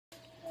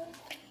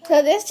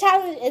So this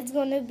challenge is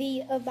going to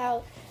be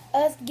about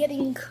us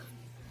getting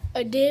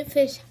a dead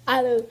fish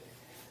out of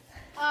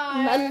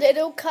my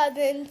little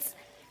cousin's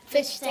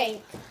fish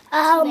tank.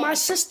 Oh, my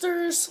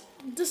sisters.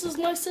 This is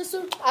my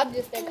sister. I'm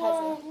just their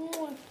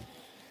cousin.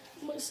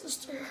 My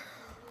sister.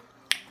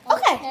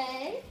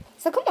 Okay.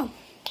 So come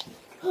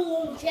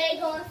on. Jay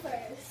going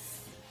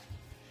first.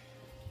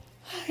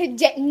 Jay,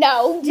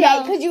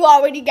 because you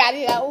already got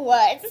it out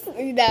once.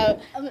 You know.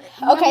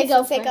 Okay,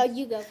 so Seiko,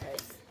 you go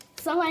first.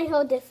 Somebody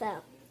hold this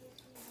out.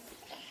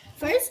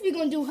 First, we're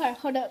going to do her.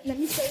 Hold up. Let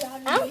me show you how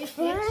to do I'm this.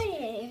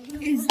 trying.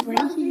 It's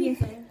right here.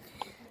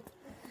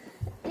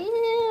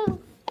 Ew.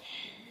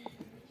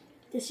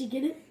 Did she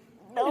get it?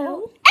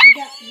 No.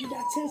 You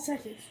got 10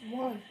 seconds.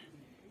 1,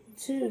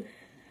 2,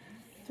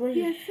 3,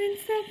 You have 10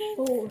 seconds.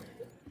 4,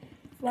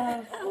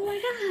 5, Oh my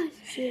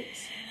gosh.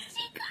 6,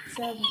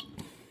 7,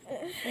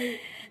 8,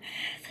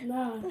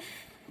 9,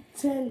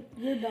 10.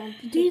 You're done.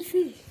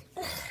 DC.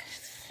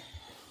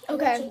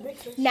 Okay,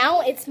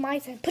 now it's my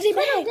turn. Put it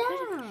back.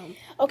 Down.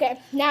 Okay,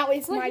 now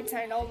it's my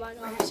turn. Oh my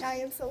gosh, I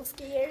am so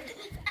scared.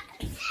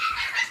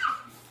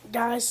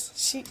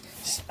 Guys,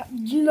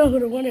 you know who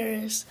the winner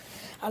is.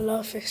 I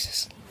love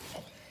fishes.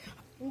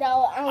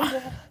 No,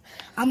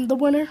 I'm the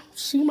winner.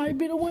 She might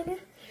be the winner.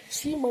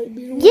 She might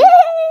be the winner.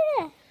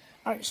 Yeah. All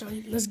right, so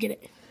let's get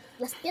it.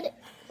 Let's get it.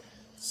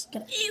 Let's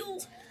get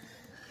it.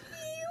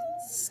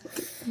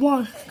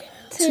 1,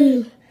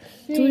 2,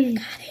 3,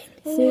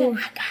 4,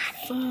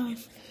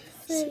 5,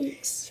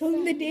 6. show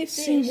them the dead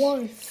See fish.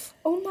 1.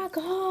 Oh my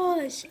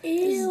gosh,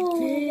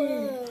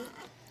 ew.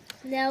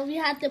 Now we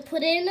have to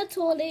put it in the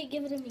toilet.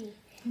 Give it to me.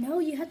 No,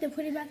 you have to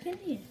put it back in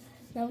here.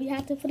 Now we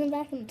have to put it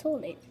back in the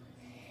toilet.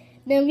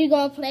 Then we're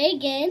going to play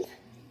again.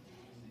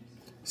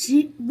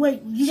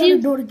 Wait, you gotta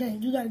do it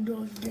again. You gotta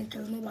do it again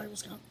because nobody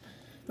was counting.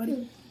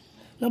 Ready?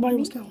 Nobody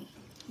was counting.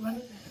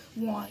 Ready?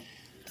 1,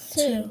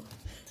 2,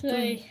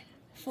 3,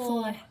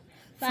 4, 5,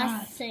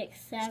 5, 6,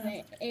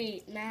 7,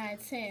 8, 9,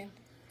 10.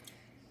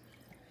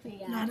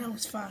 Nah, that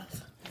was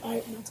 5. All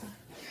right, no time.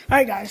 All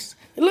right, guys.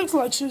 It looks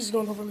like she's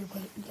gonna really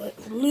play,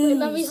 but lose.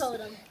 Let me hold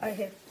them. All right,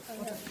 here.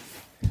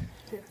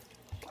 Here.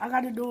 I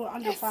gotta do it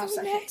under 5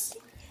 seconds.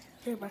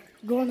 Here, man.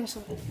 Go on this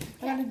one.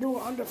 I gotta do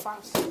it under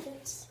 5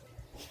 seconds.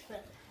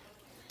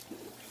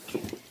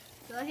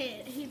 Go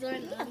ahead. He's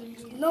learning.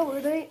 No,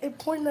 it ain't. It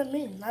pointing at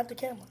me, not the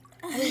camera.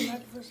 I mean, not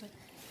the person.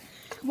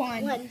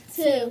 1,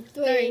 2,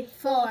 3,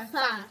 4,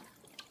 5.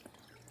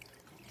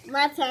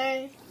 My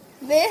turn.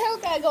 Then who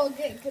gotta go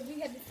again? Because we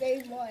had the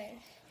same one.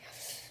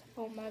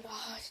 Oh my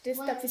gosh, this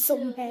stuff is so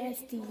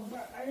nasty.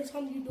 Every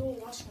time you do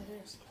it, wash your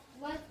hands.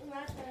 My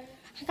turn.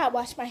 I gotta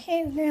wash my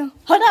hands now.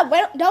 Hold up,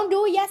 wait, don't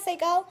do it yet,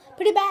 Seiko.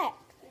 Put it back.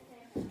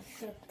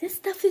 This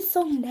stuff is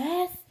so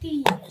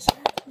nasty.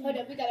 Hold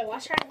up, we gotta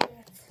wash our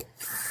hands.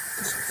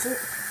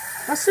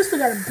 My sister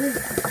got a big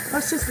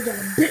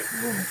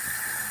room.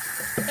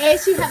 And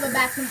she have a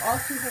bathroom all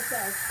to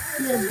herself.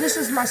 Yeah, this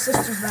is my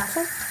sister's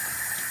bathroom.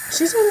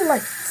 She's only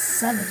like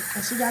 7,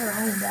 and she got her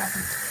own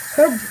bathroom.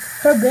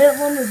 Her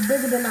bedroom is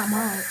bigger than our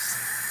mom's.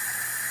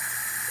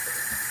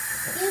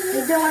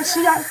 And then like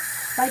she got,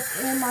 like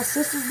in my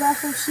sister's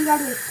bathroom, in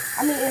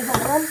her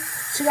room,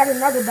 she got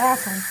another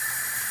bathroom.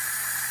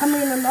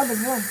 Another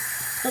room.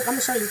 Look, I'm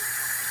gonna show you.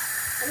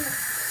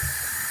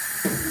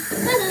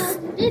 Hello.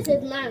 This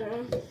is my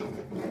room.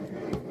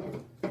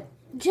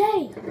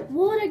 Jay,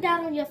 water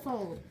down on your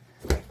phone.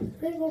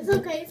 It's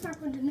okay, it's not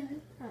going to do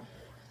nothing.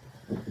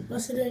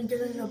 Let's sit there and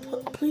get in the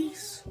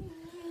please.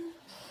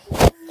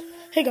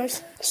 Hey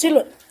guys, see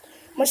look.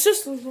 My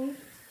sister's room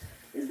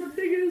is the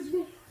biggest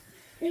room.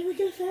 And look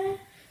at that.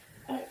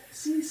 Alright,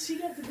 see, she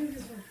got the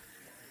biggest room.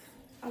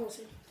 I will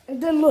see.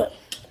 And then look,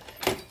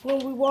 when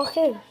we walk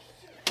in,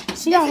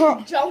 she got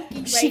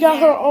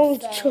her own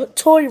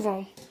toy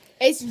room.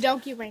 It's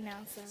junky right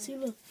now, so. See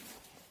look.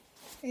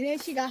 And then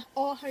she got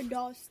all her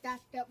dolls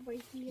stacked up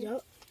right here.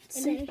 Yup.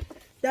 See,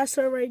 that's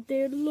her right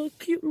there, the little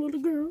cute little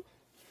girl.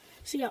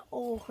 She got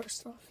all her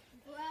stuff.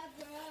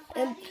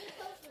 And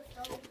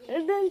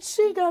then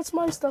she got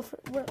my stuff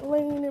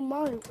laying in her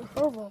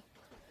room.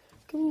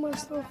 Give me my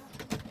stuff.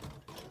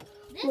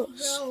 Look,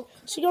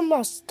 she got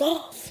my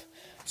stuff.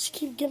 She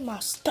keep getting my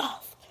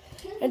stuff.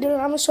 And then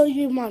I'm going to show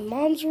you my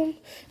mom's room.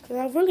 Because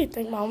I really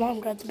think my mom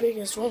got the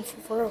biggest room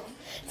for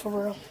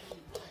real.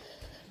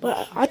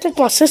 But I think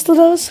my sister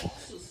does.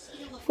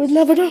 We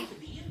never know.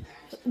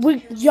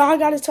 Y'all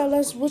got to tell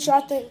us which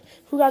y'all think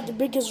who got the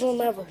biggest room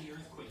ever.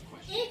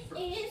 It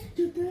is.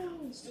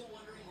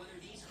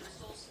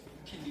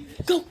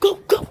 Go.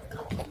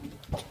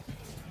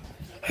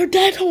 Her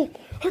dad home.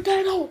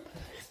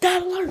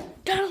 Dad alert.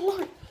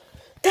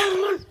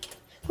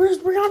 Where's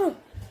Brianna?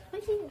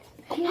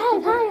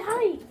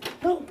 Hi.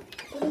 No.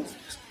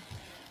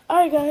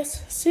 Alright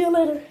guys, see you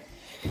later.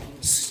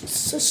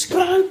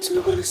 Subscribe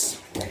to us.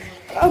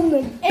 I'm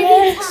the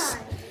best.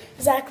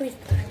 Exactly.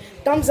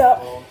 Thumbs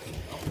up.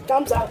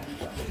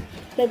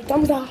 Maybe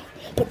thumbs down,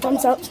 but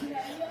thumbs up.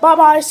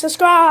 Bye.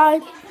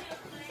 Subscribe.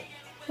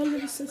 My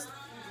little sister.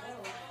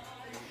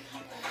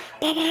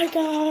 Bye,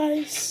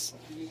 guys.